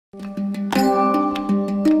Welcome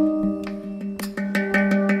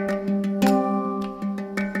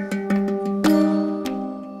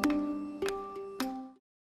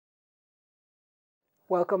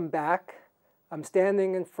back. I'm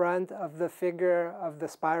standing in front of the figure of the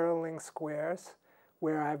spiraling squares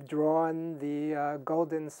where I've drawn the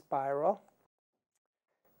golden spiral.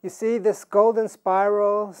 You see, this golden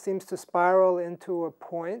spiral seems to spiral into a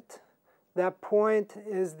point. That point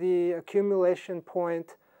is the accumulation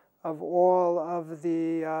point of all of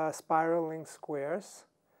the spiraling squares.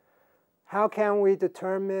 How can we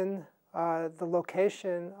determine the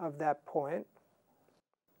location of that point?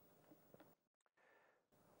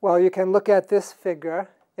 Well, you can look at this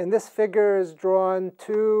figure. In this figure is drawn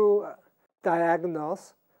two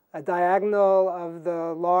diagonals, a diagonal of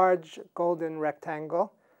the large golden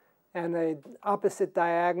rectangle and an opposite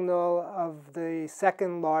diagonal of the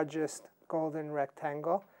second largest golden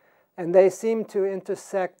rectangle. And they seem to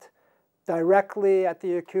intersect directly at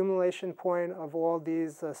the accumulation point of all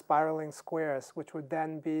these spiraling squares, which would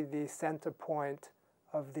then be the center point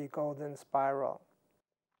of the golden spiral.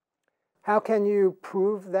 How can you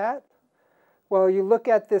prove that? Well, you look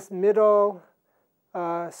at this middle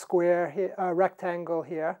rectangle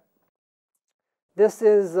here. This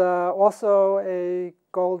is also a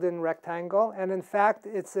golden rectangle, and in fact,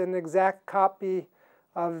 it's an exact copy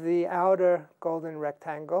of the outer golden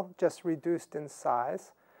rectangle, just reduced in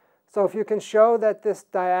size. So if you can show that this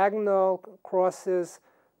diagonal crosses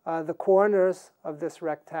the corners of this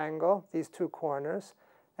rectangle, these two corners,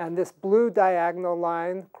 and this blue diagonal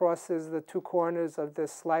line crosses the two corners of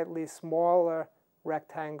this slightly smaller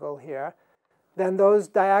rectangle here, then those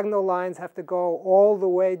diagonal lines have to go all the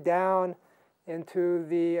way down into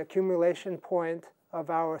the accumulation point of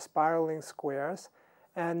our spiraling squares.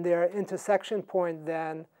 And their intersection point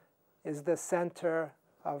then is the center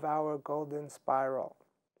of our golden spiral.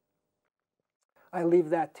 I leave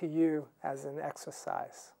that to you as an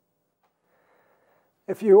exercise.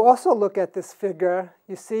 If you also look at this figure,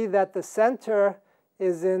 you see that the center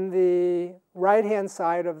is in the right-hand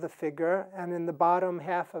side of the figure and in the bottom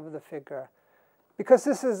half of the figure. Because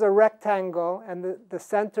this is a rectangle and the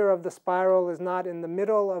center of the spiral is not in the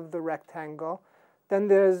middle of the rectangle, then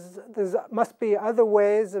there must be other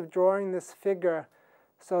ways of drawing this figure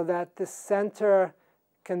so that this center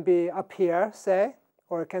can be up here, say,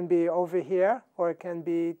 or it can be over here, or it can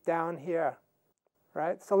be down here.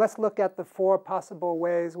 Right? So let's look at the four possible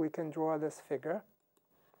ways we can draw this figure.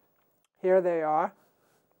 Here they are.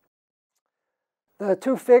 The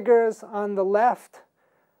two figures on the left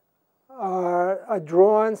are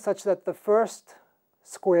drawn such that the first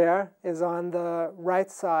square is on the right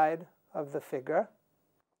side of the figure.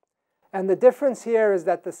 And the difference here is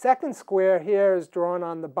that the second square here is drawn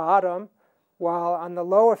on the bottom, while on the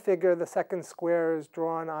lower figure, the second square is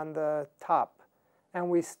drawn on the top. And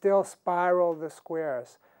we still spiral the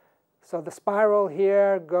squares. So the spiral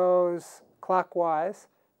here goes clockwise,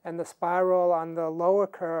 and the spiral on the lower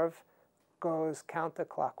curve goes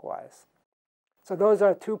counterclockwise. So those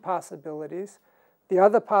are two possibilities. The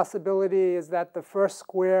other possibility is that the first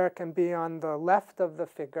square can be on the left of the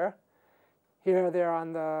figure. Here they're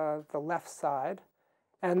on the left side.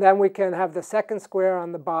 And then we can have the second square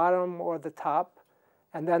on the bottom or the top.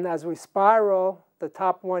 And then as we spiral, the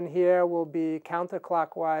top one here will be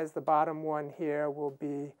counterclockwise, the bottom one here will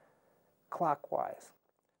be clockwise.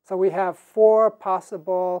 So we have four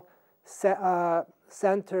possible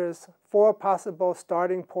centers, four possible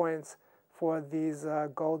starting points for these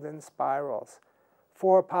golden spirals,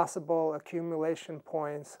 four possible accumulation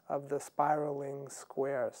points of the spiraling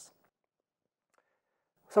squares.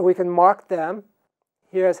 So we can mark them.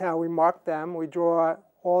 Here's how we mark them. We draw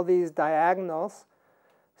all these diagonals.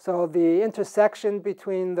 So the intersection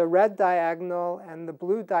between the red diagonal and the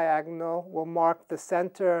blue diagonal will mark the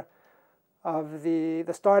center of the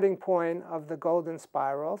starting point of the golden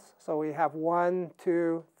spirals. So we have 1,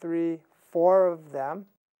 2, 3, 4 of them.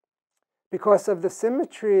 Because of the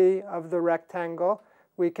symmetry of the rectangle,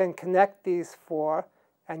 we can connect these four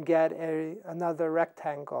and get another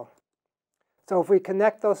rectangle. So if we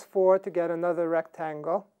connect those four to get another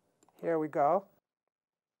rectangle, here we go.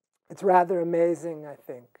 It's rather amazing, I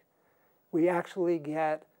think. We actually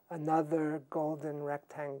get another golden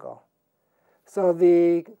rectangle. So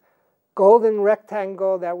the golden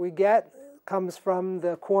rectangle that we get comes from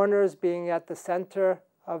the corners being at the center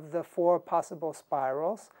of the four possible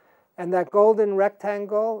spirals. And that golden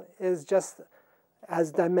rectangle is just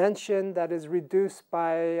as dimension that is reduced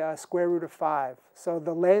by square root of 5. So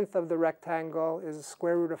the length of the rectangle is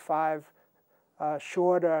square root of 5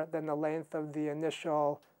 shorter than the length of the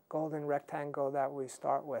initial golden rectangle that we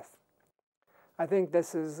start with. I think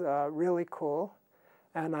this is really cool,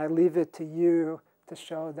 and I leave it to you to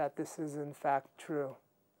show that this is in fact true.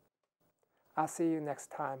 I'll see you next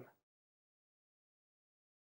time.